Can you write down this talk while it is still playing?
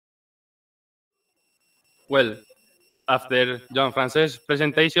Well, after John Frances'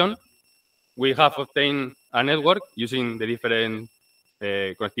 presentation, we have obtained a network using the different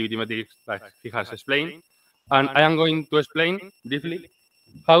connectivity metrics that he has explained. And I am going to explain briefly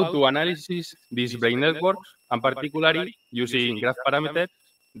how to analyze these brain networks, and particularly using graph parameters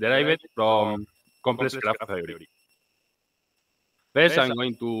derived from complex graph theory. First, I'm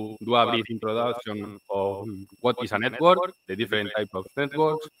going to do a brief introduction of what is a network, the different types of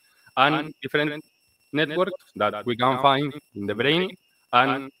networks, and different networks that we can find in the brain,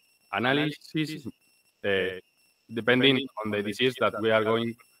 and analysis uh, depending on the disease that we are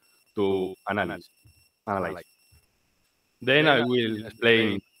going to analyze. Then I will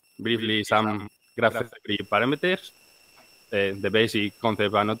explain briefly some graph theory parameters, the basic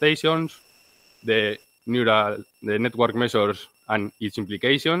concept annotations, the network measures and its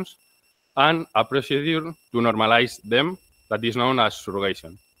implications, and a procedure to normalize them that is known as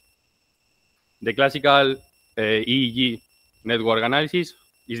surrogation. The classical EEG network analysis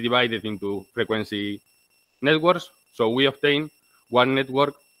is divided into frequency networks, so we obtain one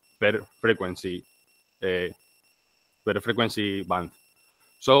network per frequency band.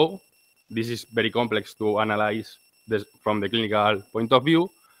 So this is very complex to analyze this from the clinical point of view.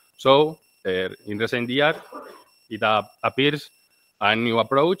 So in recent years, it appears a new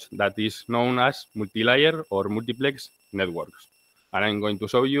approach that is known as multi-layer or multiplex networks. And I'm going to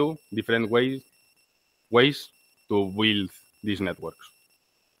show you different ways to build these networks.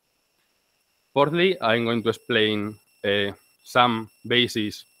 Fourthly, I'm going to explain some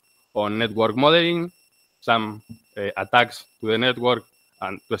bases on network modeling, some attacks to the network,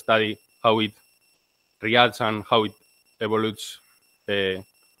 and to study how it reacts and how it evolves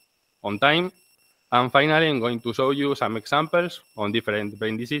on time. And finally, I'm going to show you some examples on different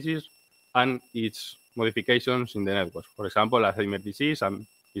brain diseases and its modifications in the networks. For example, Alzheimer's disease and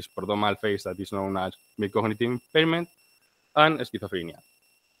its prodromal phase that is known as mild cognitive impairment, and schizophrenia.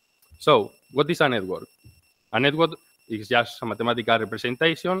 So, what is a network? A network is just a mathematical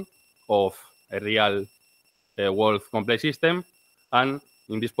representation of a real world complex system, and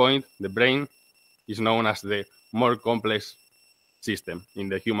in this point, the brain is known as the more complex system in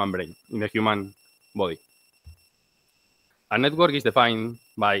the human brain, in the human body. A network is defined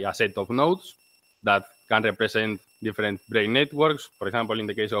by a set of nodes that can represent different brain networks. For example, in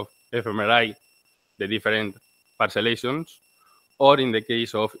the case of fMRI, the different parcellations, or in the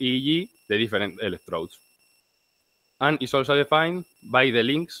case of EEG, the different electrodes. And it's also defined by the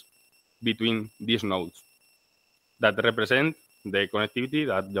links between these nodes that represent the connectivity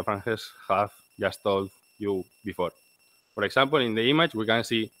that Jean-Frances have just told you before. For example, in the image, we can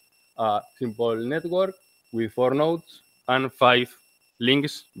see a simple network with 4 nodes and 5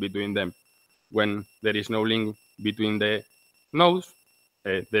 links between them. When there is no link between the nodes,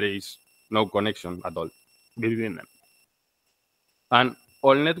 there is no connection at all between them. And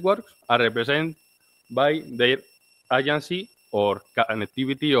all networks are represented by their agency or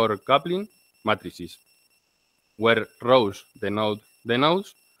connectivity or coupling matrices, where rows denote the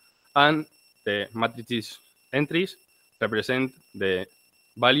nodes and the matrices entries represent the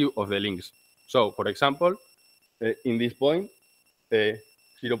value of the links. So, for example, in this point,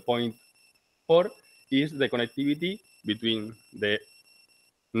 0.4 is the connectivity between the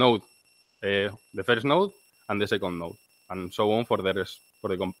node, the first node, and the second node, and so on for the rest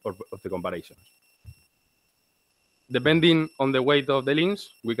of the comparations. Depending on the weight of the links,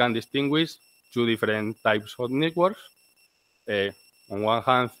 we can distinguish 2 different types of networks. On one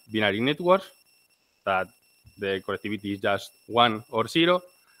hand, binary networks, that the connectivity is just 1 or 0,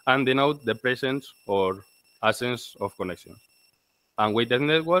 and denote the presence or absence of connections. And weighted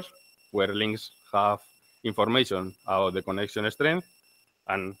networks, where links have information about the connection strength,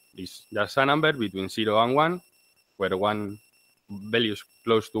 and it's just a number between 0 and 1, where one values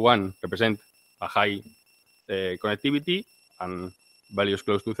close to 1 represent a high connectivity, and values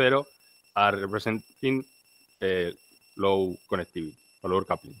close to 0 are representing low connectivity or low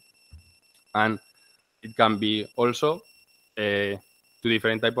coupling. And it can be also 2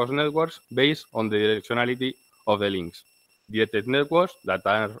 different types of networks based on the directionality of the links. Directed networks that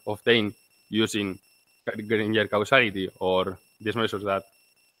are obtained using Granger causality or these measures that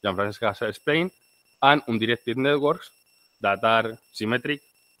Jean-Frances has explained, and undirected networks that are symmetric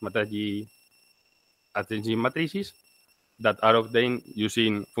attention matrices that are obtained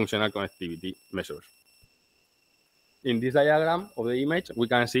using functional connectivity measures. In this diagram of the image, we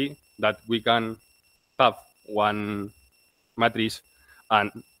can see that we can have one matrix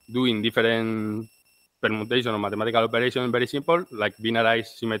and doing different permutation or mathematical operation very simple, like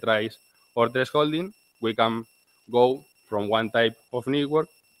binarize, symmetrize, or thresholding. We can go from one type of network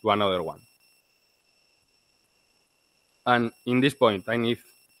to another one. And in this point, I need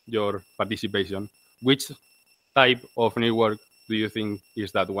your participation. Which type of network do you think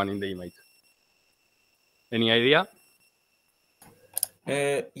is that one in the image? Any idea?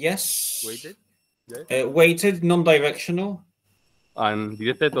 Yes. Weighted? Yes. Weighted, non-directional. And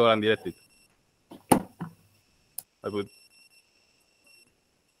directed or undirected? I put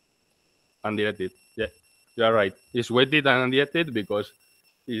undirected. Yeah, you are right. It's weighted and undirected because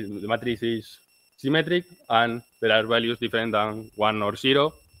the matrix is symmetric and there are values different than 1 or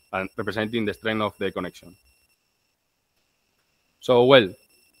 0 and representing the strength of the connection. So, well,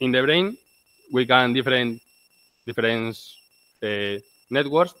 in the brain, we can different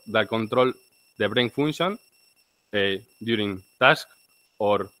networks that control the brain function during task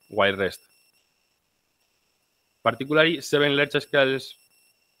or while rest. Particularly, 7 large-scale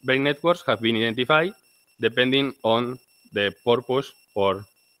brain networks have been identified depending on the purpose or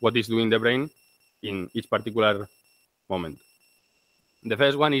what is doing the brain in each particular moment. The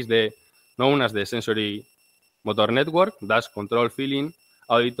first one is known as the sensory motor network, that control feeling,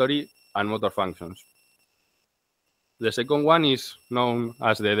 auditory, and motor functions. The second one is known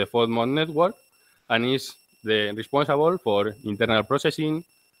as the default mode network and is responsible for internal processing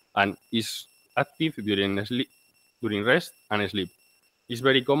and is active during rest and sleep. It's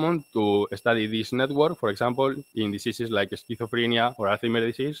very common to study this network, for example, in diseases like schizophrenia or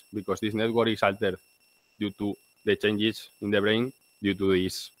Alzheimer's disease, because this network is altered due to the changes in the brain due to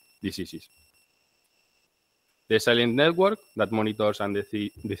these diseases. The silent network that monitors and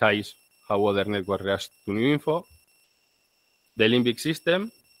decides how other network reacts to new info. The limbic system,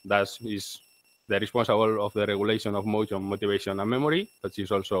 that is responsible of the regulation of motion, motivation, and memory, that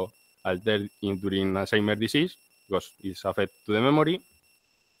is also altered during Alzheimer's disease because it's affected to the memory.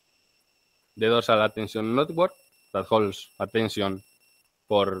 The dorsal attention network that holds attention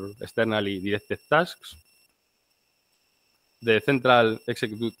for externally directed tasks. The central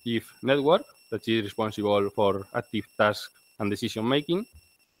executive network that is responsible for active task and decision making.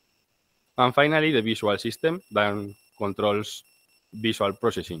 And finally, the visual system that controls visual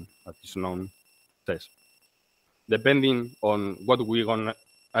processing, that is known as. Depending on what we're going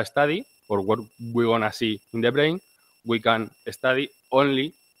to study or what we're going to see in the brain, we can study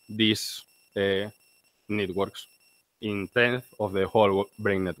only these networks in terms of the whole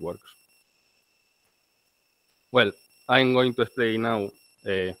brain networks. Well, I'm going to explain now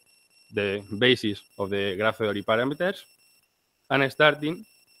the basis of the graph theory parameters and starting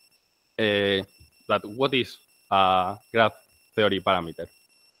that what is a graph theory parameter.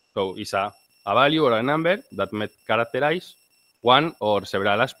 So it's a value or a number that may characterize one or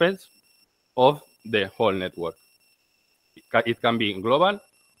several aspects of the whole network. It can be global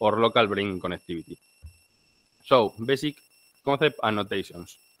or local brain connectivity. So basic concept and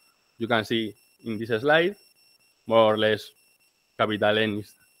notations. You can see in this slide, more or less, capital N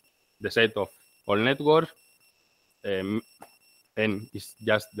is the set of all networks. N is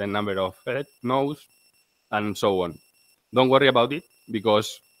just the number of nodes, and so on. Don't worry about it,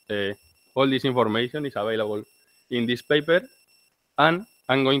 because all this information is available in this paper, and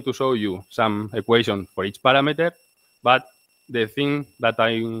I'm going to show you some equations for each parameter, but the thing that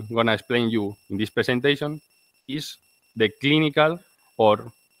I'm going to explain you in this presentation is the clinical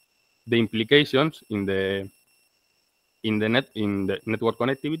or the implications in the network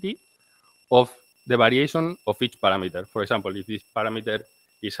connectivity of the variation of each parameter. For example, if this parameter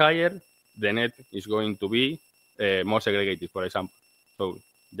is higher, the net is going to be more segregated, for example. So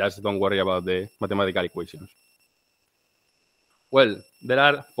just don't worry about the mathematical equations. Well, there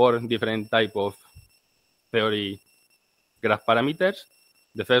are 4 different types of theory graph parameters.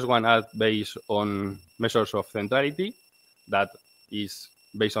 The first one is based on measures of centrality, that is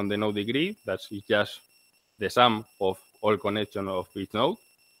based on the node degree, that is just the sum of all connections of each node,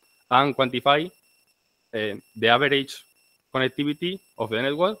 and quantify the average connectivity of the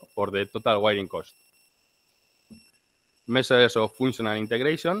network or the total wiring cost. Measures of functional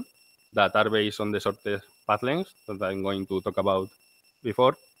integration that are based on the shortest path lengths that I'm going to talk about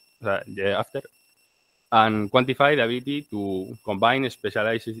after, and quantify the ability to combine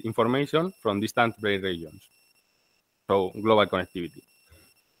specialized information from distant brain regions. So global connectivity.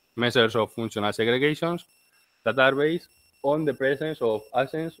 Measures of functional segregations that are based on the presence or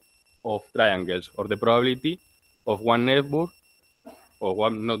absence of triangles, or the probability of one neighbor or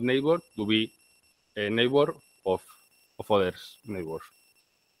one not neighbor to be a neighbor of others' neighbors.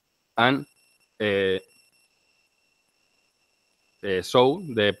 And show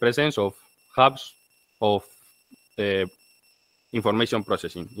the presence of hubs of information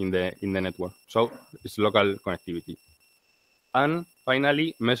processing in the network. So it's local connectivity. And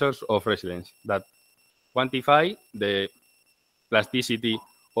finally, measures of resilience that quantify the plasticity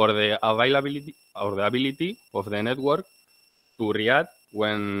or the availability or the ability of the network to react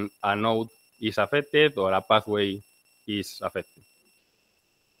when a node is affected or a pathway is affected.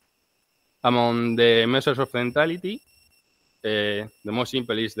 Among the measures of centrality, the most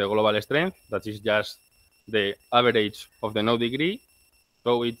simple is the global strength, that is just the average of the node degree.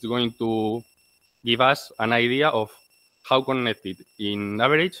 So it's going to give us an idea of how connected in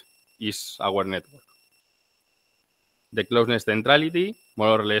average is our network. The closeness centrality,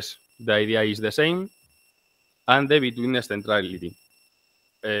 more or less, the idea is the same, and the betweenness centrality.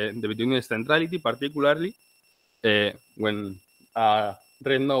 The betweenness centrality, particularly when a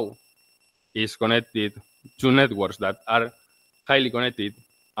red node is connected to networks that are highly connected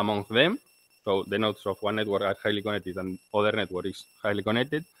among them, so the nodes of one network are highly connected and other network is highly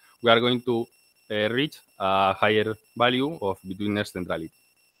connected, we are going to reach a higher value of betweenness centrality.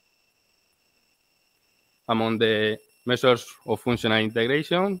 Among the measures of functional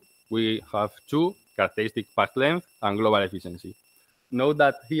integration, we have two: characteristic path length and global efficiency. Note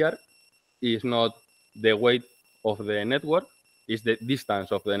that here is not the weight of the network, is the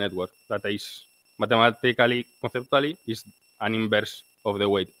distance of the network. That is mathematically, conceptually, is an inverse of the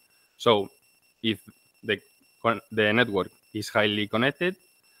weight. So if the network is highly connected,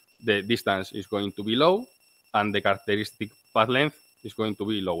 the distance is going to be low and the characteristic path length is going to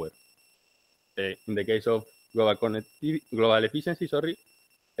be lower. In the case of global efficiency,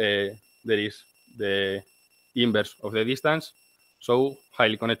 there is the inverse of the distance. So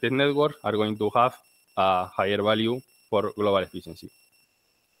highly connected networks are going to have a higher value for global efficiency.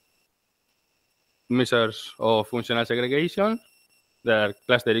 Measures of functional segregation, there are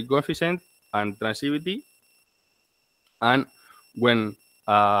clustering coefficient and transivity. And when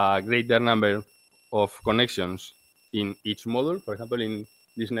a greater number of connections in each module, for example, in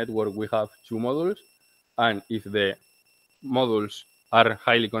this network, we have two modules. And if the modules are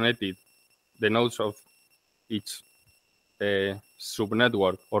highly connected, the nodes of each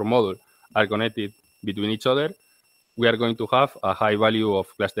subnetwork or module are connected between each other, we are going to have a high value of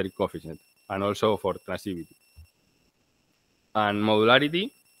clustering coefficient and also for transivity. And modularity,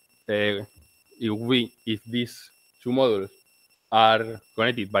 if these two modules are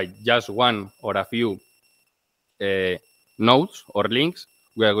connected by just one or a few nodes or links,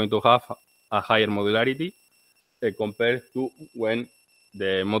 we are going to have a higher modularity compared to when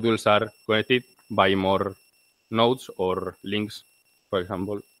the modules are connected by more nodes or links, for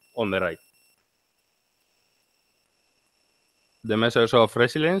example, on the right. The measures of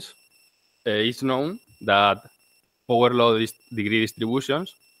resilience, it's known that power law degree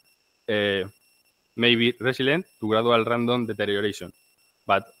distributions may be resilient to gradual random deterioration,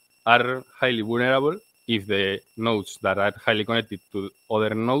 but are highly vulnerable if the nodes that are highly connected to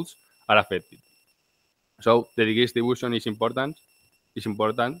other nodes are affected. So the degree distribution is important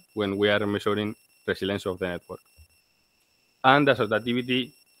when we are measuring resilience of the network. And the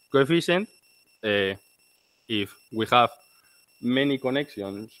associativity coefficient, if we have many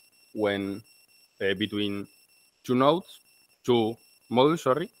connections when between two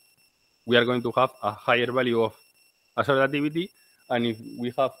modules, we are going to have a higher value of associativity. And if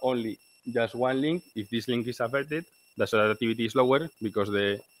we have only just one link, if this link is affected, the associativity is lower because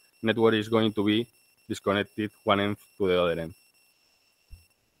the network is going to be disconnected one end to the other end.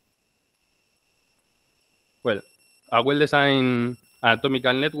 Well, a well-designed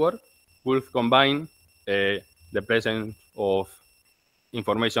anatomical network will combine the presence of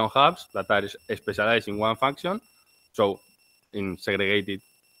information hubs that are specialized in one function, so in segregated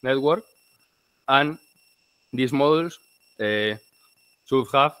network, and these modules should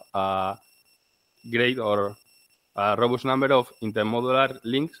have a great or a robust number of intermodular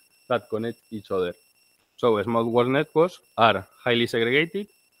links that connect each other. So small world networks are highly segregated,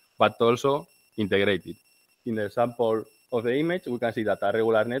 but also integrated. In the example of the image, we can see that a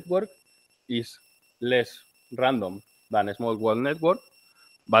regular network is less random than a small world network,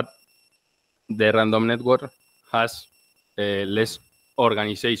 but the random network has less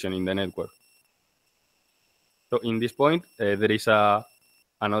organization in the network. So in this point, there is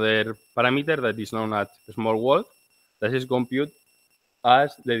another parameter that is known as small world that is computed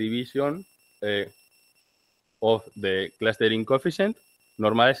as the division of the clustering coefficient,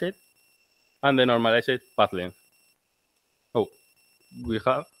 normalized, and the normalized path length. So we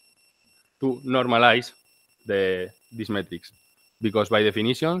have to normalize these metrics because by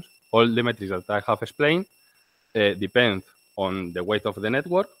definition, all the metrics that I have explained depend on the weight of the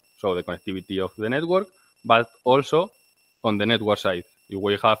network, so the connectivity of the network, but also on the network side. If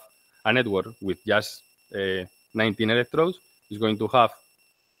we have a network with just 19 electrodes, it's going to have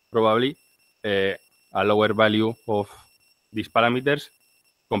probably a lower value of these parameters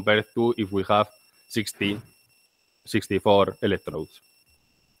compared to if we have 64 electrodes.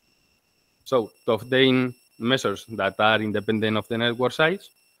 So to obtain measures that are independent of the network size,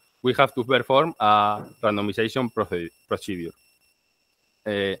 we have to perform a randomization procedure.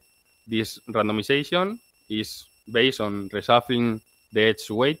 This randomization is based on reshuffling the edge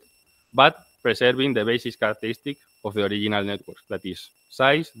weight, but preserving the basic characteristic of the original network, that is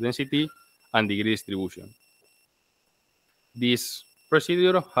size, density, and degree distribution. This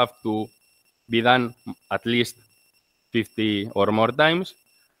procedure have to be done at least 50 or more times,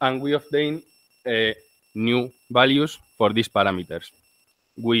 and we obtain new values for these parameters.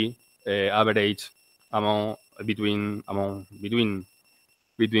 We average between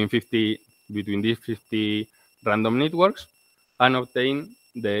these 50 random networks and obtain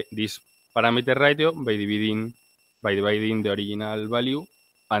this parameter ratio by dividing the original value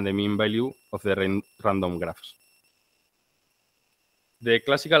and the mean value of the random graphs. The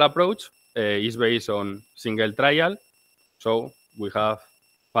classical approach is based on single trial. So we have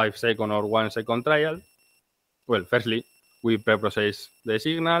 5 second or 1 second trial. Well, firstly, we preprocess the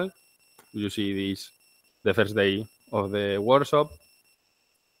signal. You see this the first day of the workshop.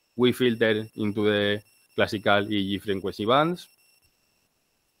 We filter into the classical EEG frequency bands.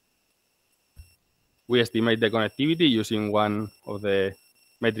 We estimate the connectivity using one of the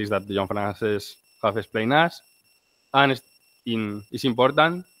metrics that John Francis have explained us. And it's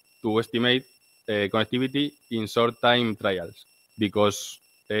important to estimate connectivity in short-time trials because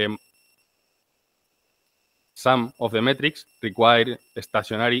some of the metrics require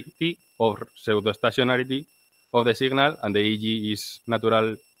stationarity or pseudo-stationarity of the signal, and the EEG is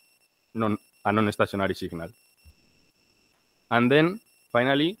natural a non-stationary signal. And then,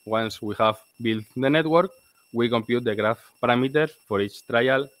 finally, once we have built the network, we compute the graph parameters for each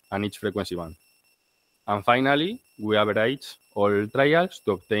trial and each frequency band. And finally, we average all trials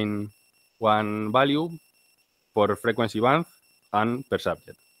to obtain one value for frequency band and per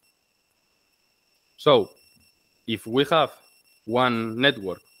subject. So, if we have one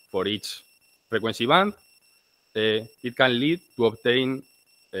network for each frequency band, it can lead to obtain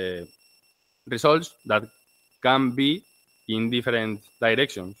results that can be in different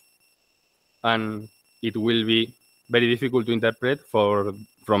directions, and it will be very difficult to interpret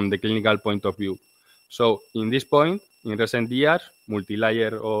from the clinical point of view. So in this point, in recent years,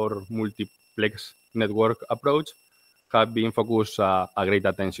 multi-layer or multiplex network approach have been focused a great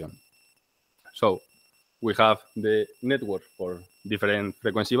attention. So we have the network for different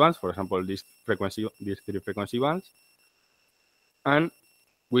frequency bands, for example, these 3 frequency bands, and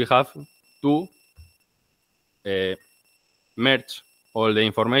we have to merge all the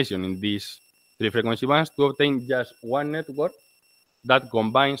information in these 3 frequency bands to obtain just one network that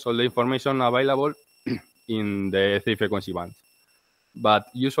combines all the information available in the 3 frequency bands. But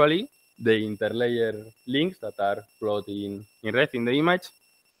usually, the interlayer links that are plotted in red in the image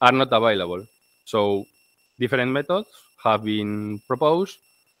are not available. So different methods have been proposed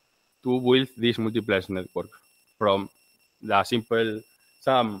to build this multiplex network, from the simple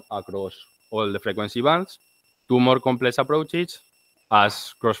sum across all the frequency bands to more complex approaches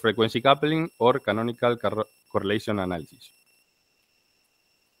as cross-frequency coupling or canonical correlation analysis.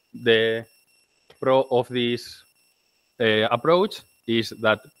 The pro of this approach is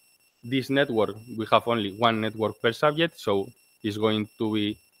that this network, we have only one network per subject, so it's going to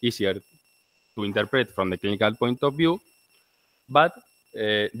be easier to interpret from the clinical point of view, but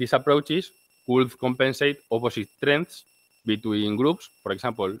these approaches could compensate opposite trends between groups. For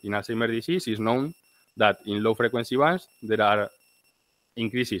example, in Alzheimer's disease, it's known that in low frequency bands, there are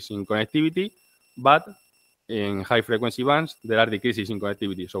increases in connectivity, but in high frequency bands, there are decreases in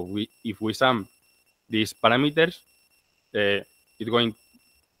connectivity. So if we sum these parameters, it's going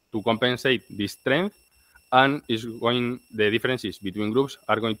to compensate this trend, and the differences between groups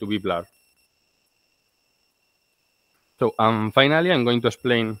are going to be blurred. So finally, I'm going to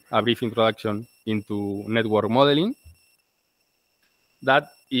explain a brief introduction into network modeling.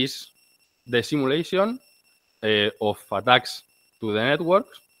 That is the simulation of attacks to the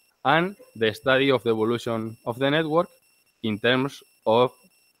networks and the study of the evolution of the network in terms of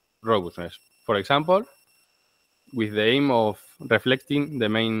robustness. For example, with the aim of reflecting the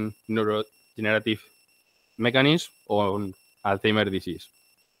main neurodegenerative mechanism on Alzheimer's disease,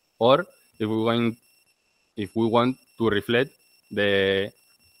 or if we want to reflect the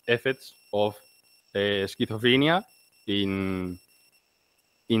effects of schizophrenia in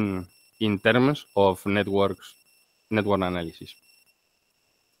terms of network analysis.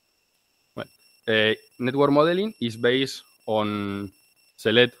 Well, network modeling is based on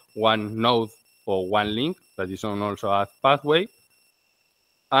select one node or one link that is known also as pathway.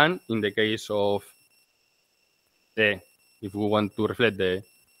 And in the case of if we want to reflect the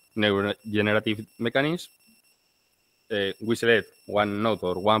neurogenerative mechanism, we select one node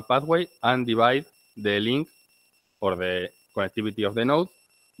or one pathway and divide the link or the connectivity of the node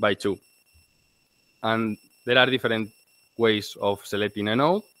by 2. And there are different ways of selecting a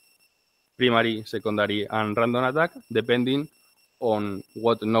node: primary, secondary, and random attack, depending on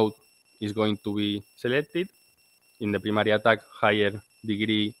what node is going to be selected. In the primary attack, higher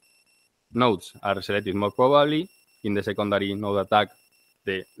degree nodes are selected more probably. In the secondary node attack,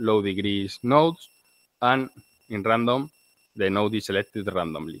 the low degrees nodes. And in random, the node is selected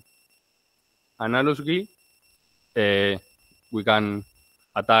randomly. Analogously, we can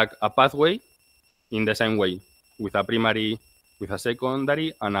attack a pathway in the same way, with a primary, with a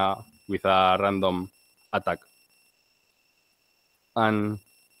secondary, and with a random attack. And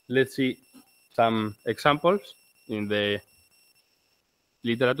let's see some examples in the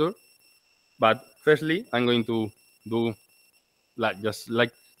literature. But firstly, I'm going to do just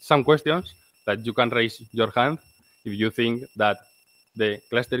some questions that you can raise your hand if you think that the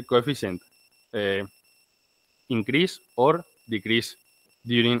cluster coefficient increase or decrease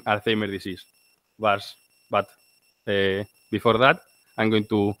during Alzheimer's disease. But before that, I'm going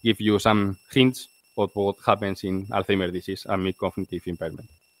to give you some hints of what happens in Alzheimer's disease amid cognitive impairment.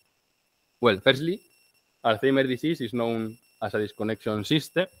 Well, firstly, Alzheimer's disease is known as a disconnection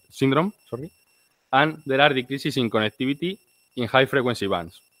syndrome, and there are decreases in connectivity in high frequency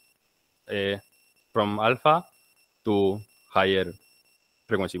bands, from alpha to higher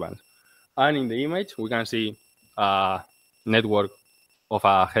frequency bands. And in the image, we can see a network of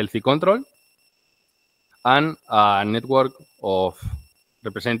a healthy control and a network of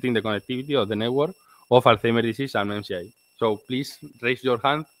representing the connectivity of the network of Alzheimer's disease and MCI. So please raise your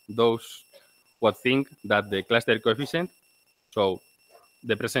hand, those who think that the cluster coefficient, so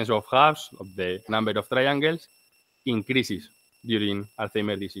the presence of halves of the number of triangles, increases during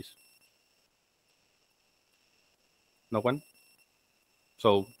Alzheimer's disease. No one?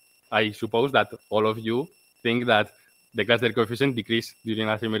 So I suppose that all of you think that the cluster coefficient decreases during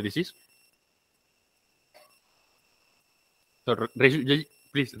Alzheimer's disease. So please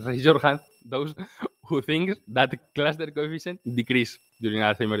raise your hand, those who think that cluster coefficient decreases during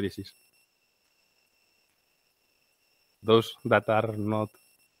Alzheimer's disease. Those that are not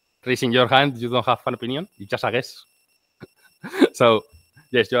raising your hand, you don't have an opinion, it's just a guess. So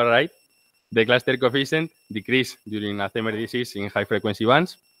yes, you are right. The cluster coefficient decreases during Alzheimer's disease in high frequency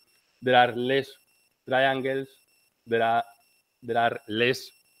bands. There are less triangles. There are less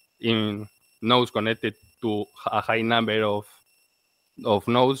in nodes connected to a high number of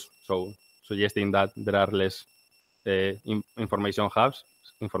nodes, so suggesting that there are less information hubs,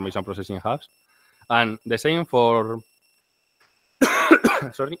 information processing hubs. And the same for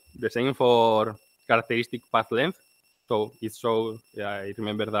the same for characteristic path length. So I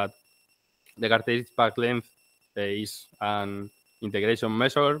remember that the characteristic path length is an integration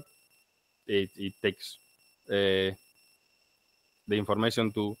measure. It takes the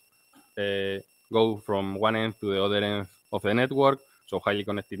information to go from one end to the other end of the network. So highly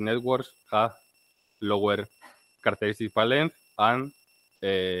connected networks have lower characteristic path length, and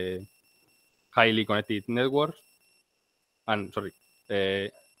highly connected networks, and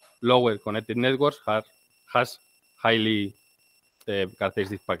lower connected networks has highly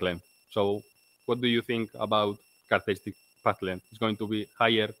characteristic path length. So what do you think about characteristic path length? It's going to be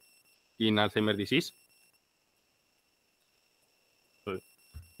higher in Alzheimer's disease? So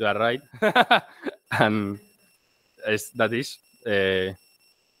you are right. And that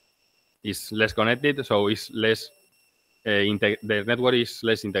is less connected, so it's less the network is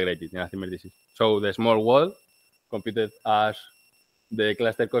less integrated in Alzheimer's disease. So the small wall, computed as the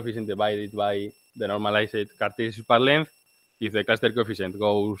cluster coefficient divided by the normalized characteristic path length. If the cluster coefficient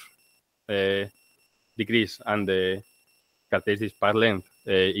goes decrease and the characteristic path length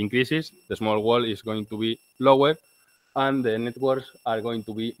increases, the small wall is going to be lower, and the networks are going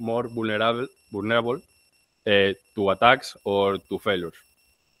to be more vulnerable to attacks or to failures.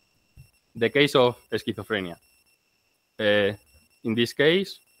 The case of schizophrenia. In this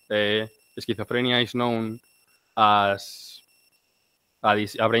case, schizophrenia is known as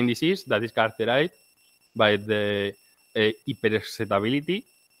a brain disease that is characterized by the hyperexcitability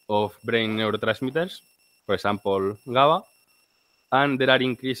of brain neurotransmitters, for example, GABA, and there are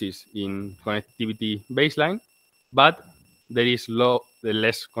increases in connectivity baseline, but there is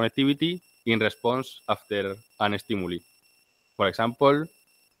less connectivity in response after an stimuli, for example,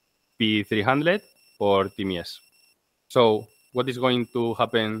 P300 or TMS. So what is going to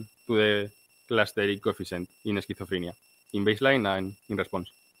happen to the clustering coefficient in schizophrenia, in baseline and in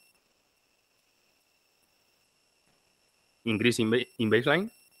response. Increase in baseline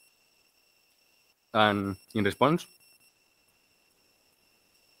and in response.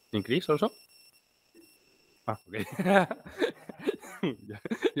 Increase also? Ah, okay.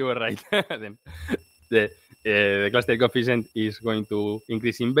 You were right. Then the cluster coefficient is going to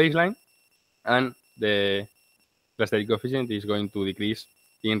increase in baseline, and the cluster coefficient is going to decrease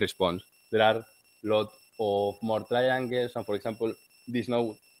in response. There are a lot of more triangles, and for example, this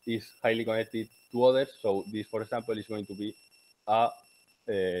node is highly connected to others. So this, for example, is going to be a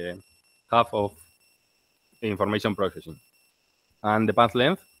half of information processing. And the path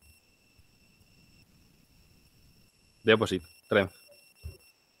length, the opposite strength.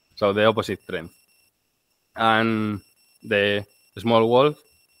 So the opposite strength. And the small wall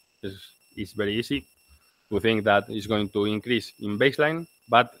is very easy to think that it's going to increase in baseline,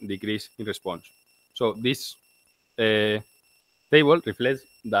 but decrease in response. So this table reflects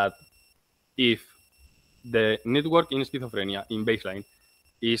that if the network in schizophrenia in baseline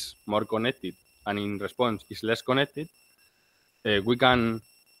is more connected and in response is less connected, we can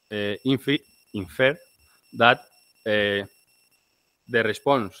infer that the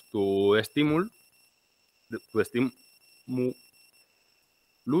response to a stimulus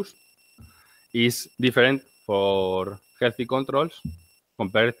is different for healthy controls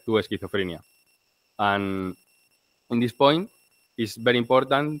compared to schizophrenia. And in this point, it's very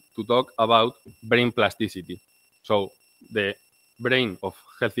important to talk about brain plasticity. So the brain of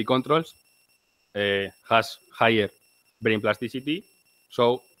healthy controls has higher brain plasticity,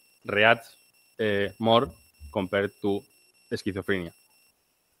 so reacts more compared to schizophrenia.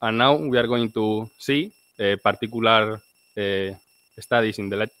 And now we are going to see particular studies in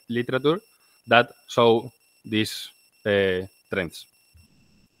the literature that show these trends.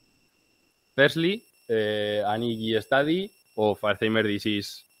 Firstly, an EEG study of Alzheimer's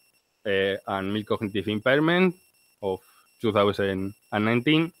disease and mild cognitive impairment of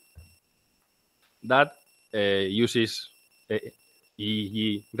 2019 that uses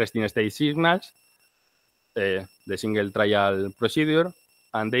EEG resting state signals, the single trial procedure,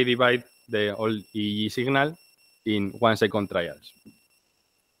 and they divide the whole EEG signal in 1 second trials.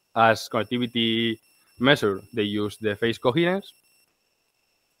 As connectivity measure, they use the phase coherence.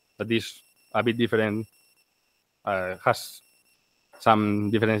 That is a bit different, has some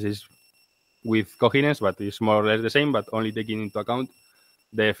differences with coherence, but it's more or less the same, but only taking into account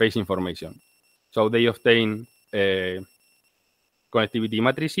the phase information. So they obtain connectivity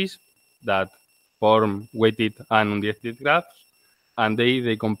matrices that form weighted and undirected graphs, and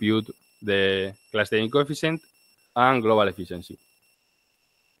they compute the clustering coefficient and global efficiency.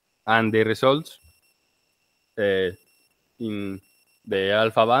 And the results in the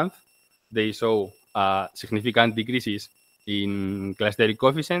alpha band, they show significant decreases in clustering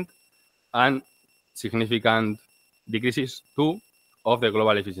coefficient and significant decreases too of the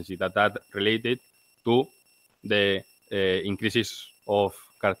global efficiency that are related to the increases of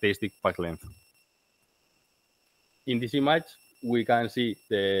characteristic path length. In this image, we can see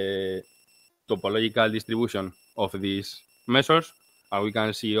the topological distribution of these measures, and we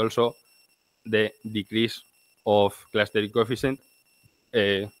can see also the decrease of clustering coefficient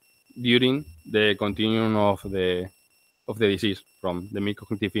during the continuum of the disease, from the mild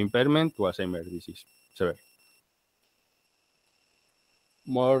cognitive impairment to Alzheimer's disease severe.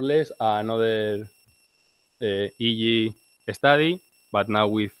 More or less another EEG study, but now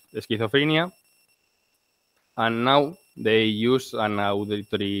with schizophrenia. And now they use an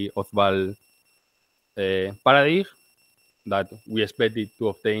auditory oddball paradigm that we expected to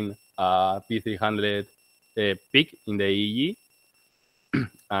obtain a P300 peak in the EEG.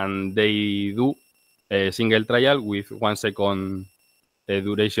 And they do a single trial with 1 second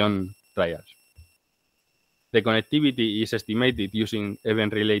duration trials. The connectivity is estimated using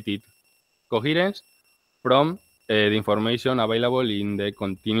event-related coherence from the information available in the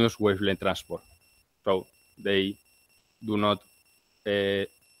continuous wavelength transport. So they do not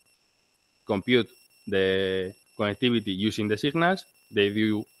compute the connectivity using the signals. They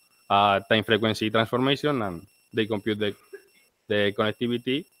do a time frequency transformation, and they compute the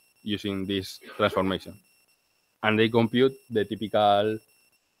connectivity using this transformation. And they compute the typical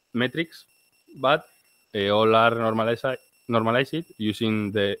metrics, but all are normalized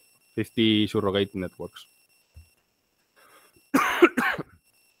using the 50 surrogate networks.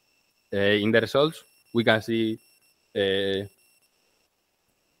 In the results, we can see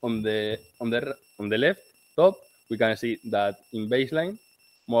on the left top, we can see that in baseline,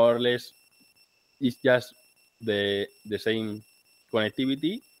 more or less, it's just the same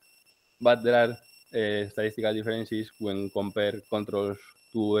connectivity, but there are statistical differences when compare controls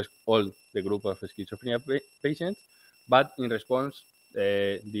to all the group of schizophrenia patients, but in response,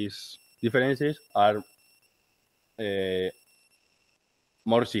 these differences are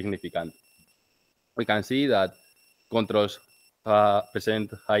more significant. We can see that controls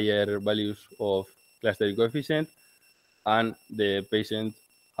present higher values of clustering coefficient, and the patient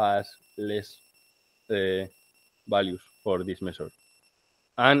has less values for this measure.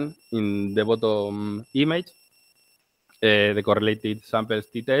 And in the bottom image, the correlated samples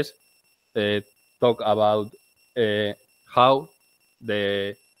t-test talk about how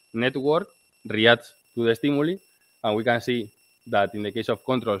the network reacts to the stimuli, and we can see that in the case of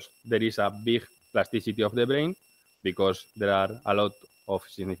controls, there is a big plasticity of the brain because there are a lot of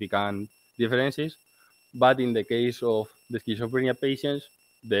significant differences. But in the case of the schizophrenia patients,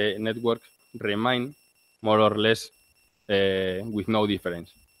 the networks remain more or less with no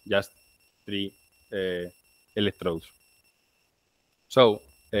difference, just 3 electrodes. So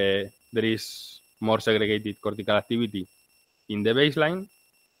there is more segregated cortical activity in the baseline,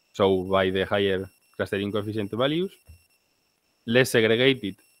 so by the higher clustering coefficient values, less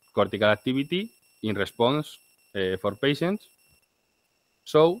segregated cortical activity in response for patients.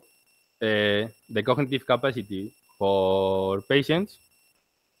 So the cognitive capacity for patients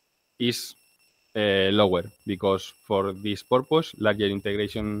is lower because for this purpose, larger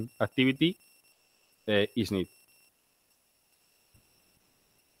integration activity is needed.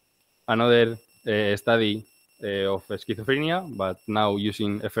 Another study of schizophrenia, but now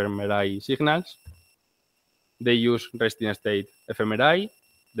using fMRI signals. They use resting state fMRI,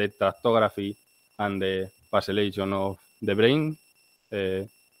 the tractography, and the pixelation of the brain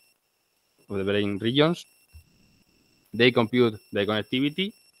regions. They compute the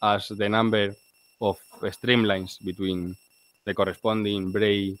connectivity as the number of streamlines between the corresponding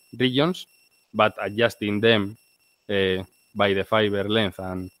brain regions, but adjusting them by the fiber length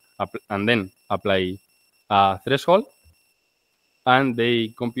and then apply a threshold. And they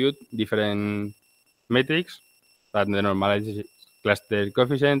compute different metrics that the normalized cluster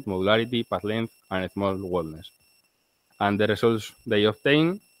coefficient, modularity, path length, and small wellness. And the results they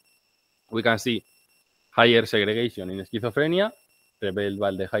obtain, we can see higher segregation in schizophrenia, revealed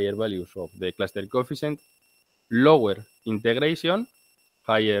by the higher values of the cluster coefficient, lower integration,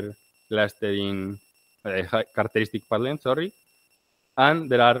 higher clustering, characteristic path length, and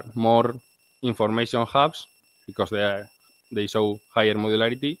there are more information hubs because they show higher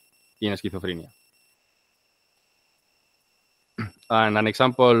modularity in schizophrenia. And an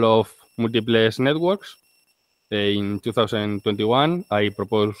example of multiplex networks, in 2021, I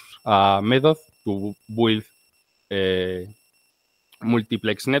proposed a method to build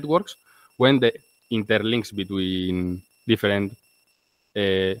multiplex networks when the interlinks between different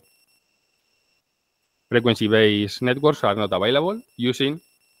frequency-based networks are not available using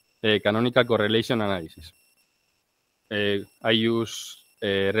canonical correlation analysis. I use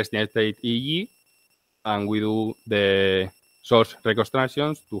resting state EEG, and we do the source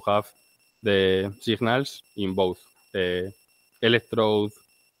reconstructions to have the signals in both electrode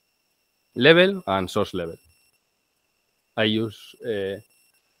level and source level. I use the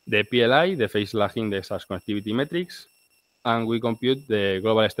PLI, the phase lag index, as connectivity metrics, and we compute the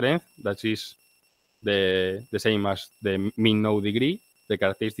global strength, that is the same as the mean node degree, the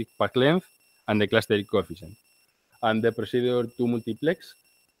characteristic path length, and the clustering coefficient. And the procedure to multiplex,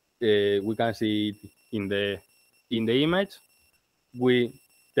 we can see it in the image. We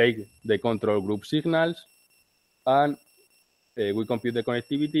take the control group signals and we compute the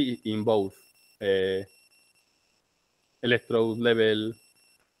connectivity in both electrode level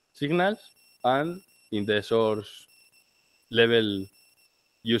signals and in the source level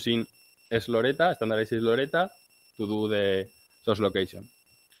using S-Loretta, standardized S-Loretta, to do the source location.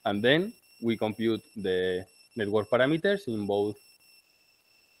 And then we compute the network parameters in both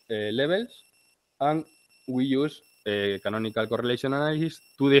levels, and we use canonical correlation analysis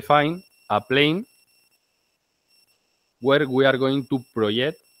to define a plane where we are going to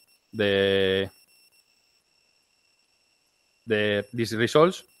project these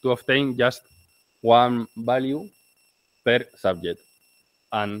results to obtain just one value per subject.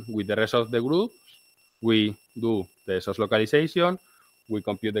 And with the rest of the groups, we do the source localization, we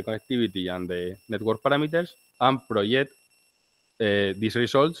compute the connectivity and the network parameters, and project these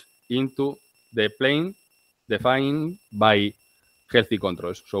results into the plane defined by healthy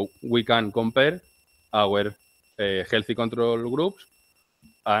controls. So we can compare our healthy control groups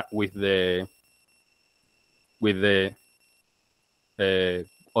with the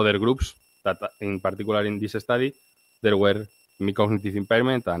other groups that, in particular in this study, there were cognitive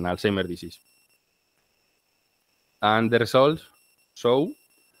impairment and Alzheimer's disease. And the results show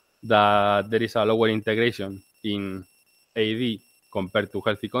that there is a lower integration in AD compared to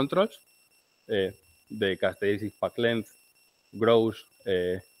healthy controls. The characteristic path length grows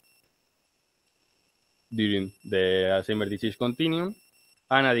during the Alzheimer's disease continuum,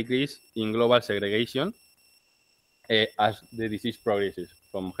 and a decrease in global segregation as the disease progresses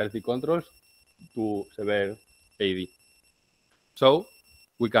from healthy controls to severe AD. So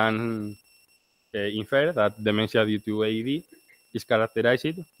we can infer that dementia due to AD is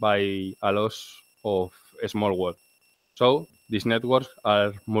characterized by a loss of a small world. So these networks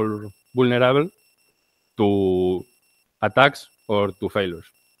are more vulnerable to attacks or to failures.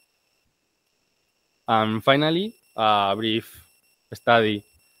 And finally, a brief study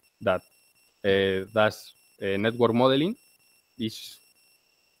that does network modeling is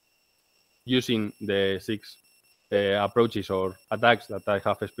using the 6 approaches or attacks that I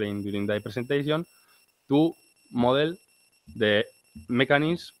have explained during the presentation to model the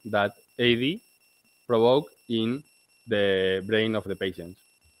mechanisms that AD provoke in the brain of the patient.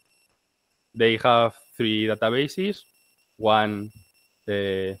 They have 3 databases, one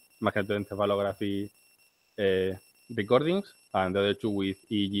magnetoencephalography recordings and the other 2 with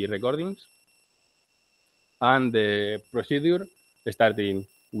EEG recordings. And the procedure starting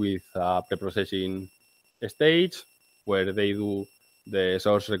with a preprocessing stage where they do the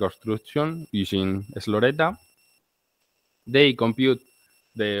source reconstruction using Sloretta. They compute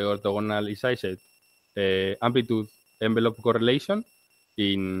the orthogonalized amplitude envelope correlation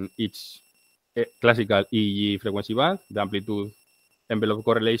in each classical EEG frequency band. The amplitude envelope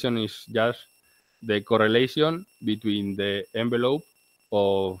correlation is just the correlation between the envelope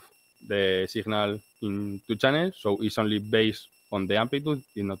of the signal in 2 channels. So it's only based on the amplitude,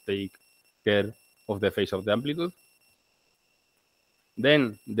 it not take care of the phase of the amplitude.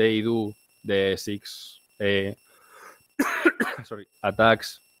 Then they do the 6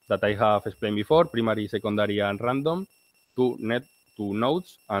 attacks that I have explained before, primary, secondary, and random, to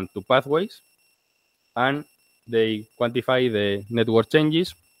nodes and to pathways. And they quantify the network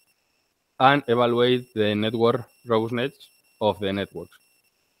changes and evaluate the network robustness of the networks.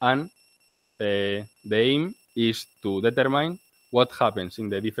 And the aim is to determine what happens in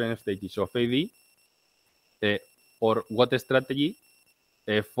the different stages of AD or what strategy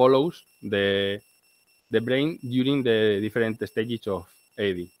follows the brain during the different stages of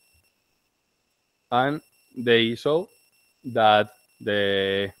AD. And they show that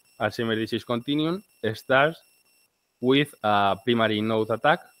the Alzheimer's disease continuum starts with a primary node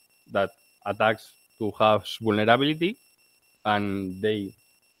attack that attacks to have vulnerability, and they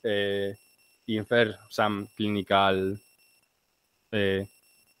infer some clinical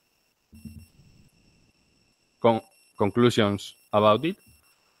conclusions about it.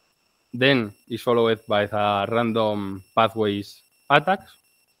 Then is followed by the random pathways attacks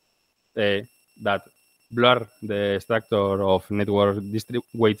that blur the structure of network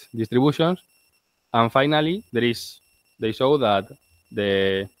weight distributions. And finally, they show that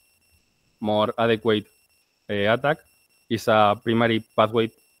the more adequate attack is a primary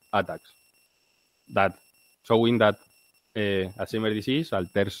pathway attack, that showing that Alzheimer's disease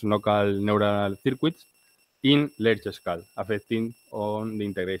alters local neural circuits in large scale, affecting on the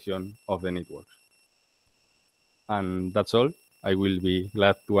integration of the networks. And that's all. I will be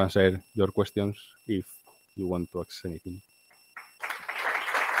glad to answer your questions if you want to ask anything.